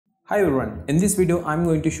Hi everyone, in this video I'm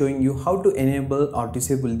going to showing you how to enable or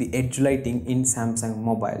disable the edge lighting in Samsung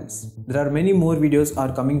mobiles. There are many more videos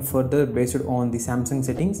are coming further based on the Samsung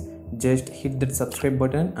settings. Just hit that subscribe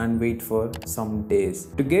button and wait for some days.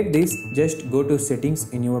 To get this, just go to settings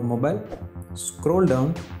in your mobile, scroll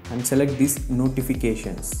down and select these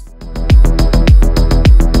notifications.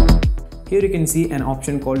 Here you can see an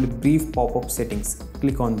option called brief pop-up settings.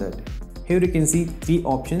 Click on that. Here you can see three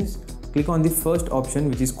options. Click on the first option,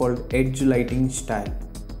 which is called edge lighting style.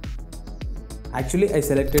 Actually I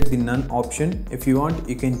selected the none option. If you want,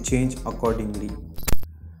 you can change accordingly.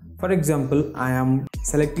 For example, I am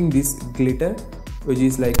selecting this glitter, which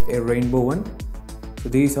is like a rainbow one. So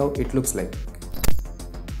this is how it looks like.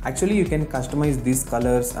 Actually you can customize these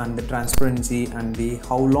colors and the transparency and the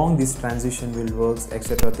how long this transition will work,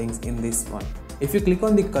 etc. things in this one. If you click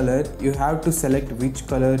on the color, you have to select which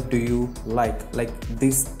color do you like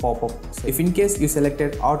this pop-up. So if in case you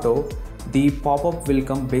selected auto, the pop-up will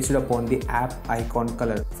come based upon the app icon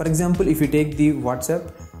color. For example, if you take the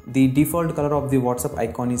WhatsApp, the default color of the WhatsApp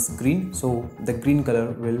icon is green, so the green color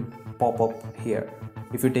will pop up here.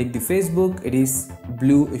 If you take the Facebook, it is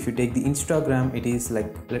blue. If you take the Instagram, it is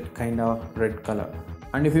like kind of red color.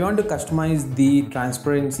 And if you want to customize the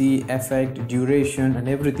transparency, effect, duration and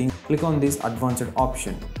everything, click on this advanced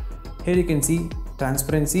option. Here you can see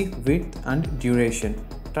transparency, width and duration.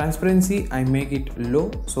 Transparency, I make it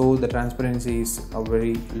low, so the transparency is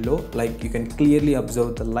very low, like you can clearly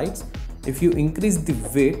observe the lights. If you increase the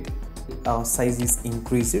width, size is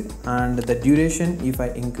increased, and the duration, if I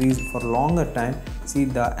increase for longer time, see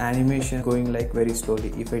the animation going like very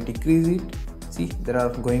slowly. If I decrease it, see they are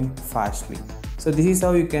going fastly. So this is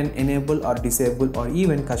how you can enable or disable or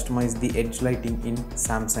even customize the edge lighting in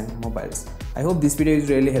Samsung mobiles. I hope this video is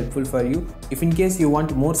really helpful for you. If in case you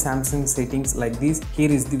want more Samsung settings like this, here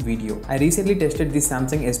is the video. I recently tested the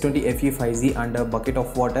Samsung S20 FE 5G under a bucket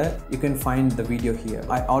of water. You can find the video here.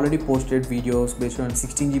 I already posted videos based on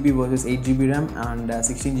 16GB versus 8GB RAM and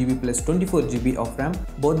 16GB plus 24GB of RAM.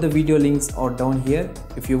 Both the video links are down here.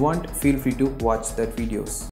 If you want, feel free to watch that videos.